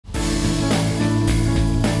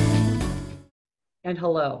and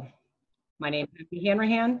hello. My name is MB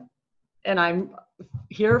Hanrahan, and I'm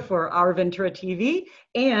here for Our Ventura TV,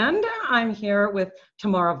 and I'm here with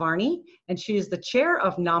Tamara Varney, and she is the chair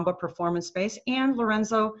of Namba Performance Space, and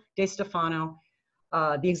Lorenzo DeStefano,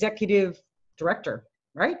 the executive director,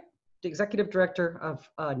 right? The executive director of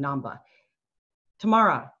Namba.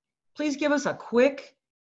 Tamara, please give us a quick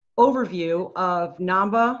overview of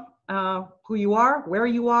Namba, who you are, where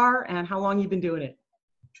you are, and how long you've been doing it.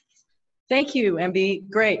 Thank you, MB.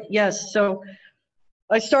 Great. Yes. So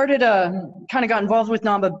I started, kind of got involved with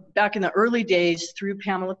Namba back in the early days through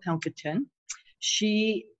Pamela Pilkington.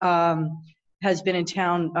 She has been in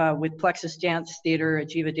town with Plexus Dance Theater,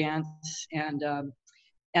 Ajiva Dance,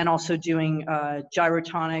 and also doing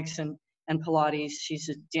gyrotonics and Pilates. She's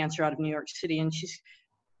a dancer out of New York City, and she's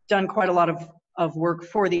done quite a lot of work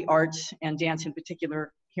for the arts and dance in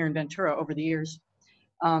particular here in Ventura over the years.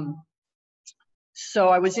 So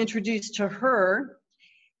I was introduced to her,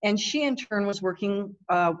 and she in turn was working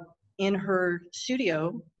in her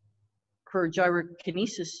studio, her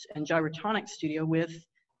gyrokinesis and gyrotonic studio with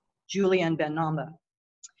Julie and Ben Namba.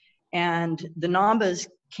 And the Nambas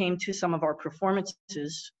came to some of our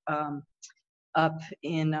performances up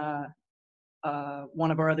in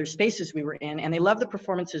one of our other spaces we were in, and they loved the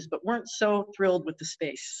performances but weren't so thrilled with the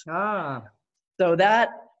space. So that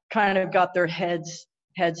kind of got their heads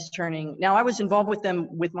turning. Now I was involved with them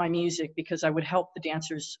with my music because I would help the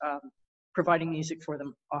dancers providing music for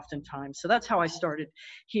them oftentimes. So that's how I started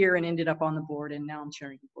here and ended up on the board, and now I'm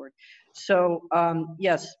chairing the board. So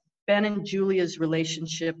yes, Ben and Julia's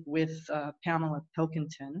relationship with Pamela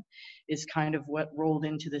Pilkington is kind of what rolled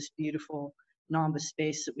into this beautiful Namba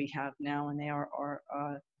space that we have now, and they are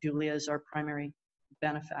Julia is our primary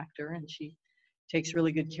benefactor, and she takes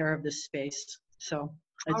really good care of this space. So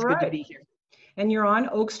it's good to be here. And you're on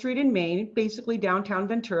Oak Street in Maine, basically downtown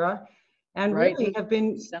Ventura, and Right. really have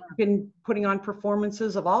been putting on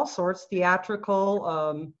performances of all sorts,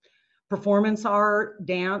 theatrical, performance art,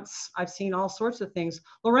 dance. I've seen all sorts of things.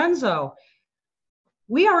 Lorenzo,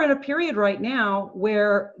 we are in a period right now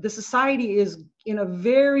where the society is in a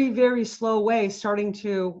very, very slow way starting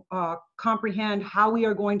to comprehend how we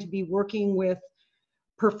are going to be working with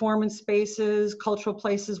performance spaces, cultural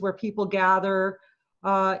places where people gather,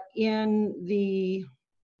 in the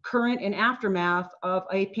current and aftermath of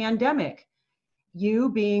a pandemic. You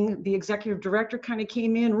being the executive director kind of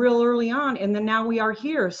came in real early on, and then now we are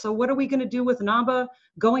here. So what are we going to do with Namba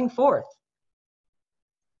going forth?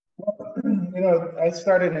 Well, you know, I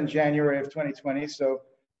started in January of 2020, so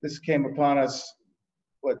this came upon us,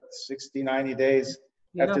 what, 60, 90 days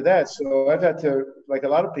after that. So I've had to, like a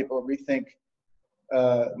lot of people, rethink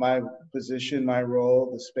my position, my role,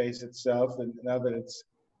 the space itself, and now that it's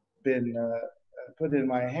been put in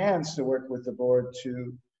my hands to work with the board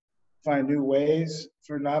to find new ways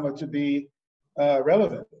for Namba to be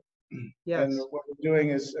relevant. Yes. And what we're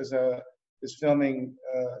doing is filming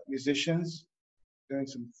musicians, doing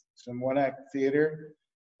some one-act theater,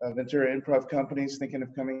 Ventura improv companies thinking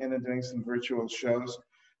of coming in and doing some virtual shows.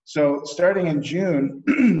 So starting in June,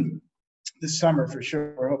 this summer for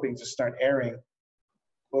sure, we're hoping to start airing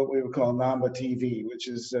what we would call Namba TV, which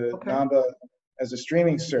is Namba as a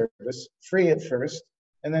streaming service, free at first,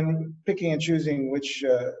 and then picking and choosing which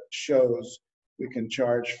shows we can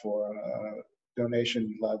charge for on a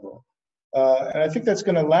donation level. And I think that's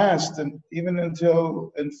going to last, and even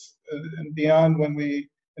until and beyond when we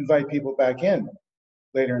invite people back in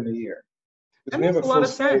later in the year. That makes a lot of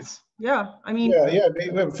sense. Yeah, I mean. Yeah,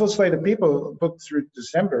 we have a full slate of people booked through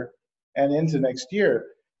December and into next year.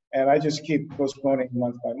 And I just keep postponing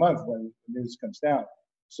month by month when the news comes down.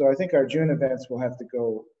 So I think our June events will have to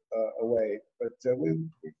go away. But we're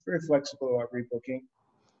very flexible about rebooking.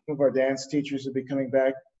 Some of our dance teachers will be coming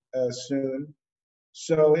back soon.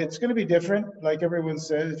 So it's going to be different. Like everyone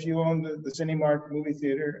said, if you own the Cinemark movie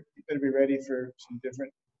theater, you better be ready for some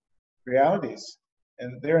different realities.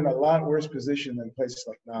 And they're in a lot worse position than places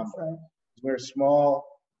like Namba. Right. We're small,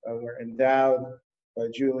 we're endowed by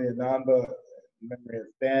Julie and Namba, memory of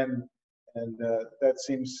Ben, and that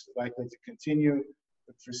seems likely to continue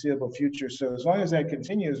for the foreseeable future. So as long as that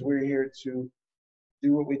continues, we're here to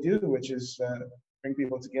do what we do, which is bring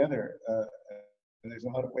people together. And there's a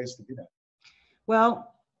lot of ways to do that.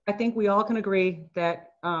 Well, I think we all can agree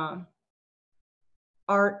that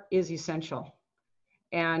art is essential.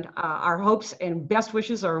 And our hopes and best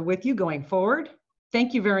wishes are with you going forward.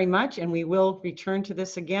 Thank you very much, and we will return to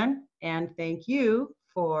this again. And thank you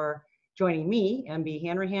for joining me, MB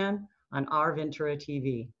Hanrahan, on Our Ventura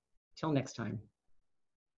TV. Till next time.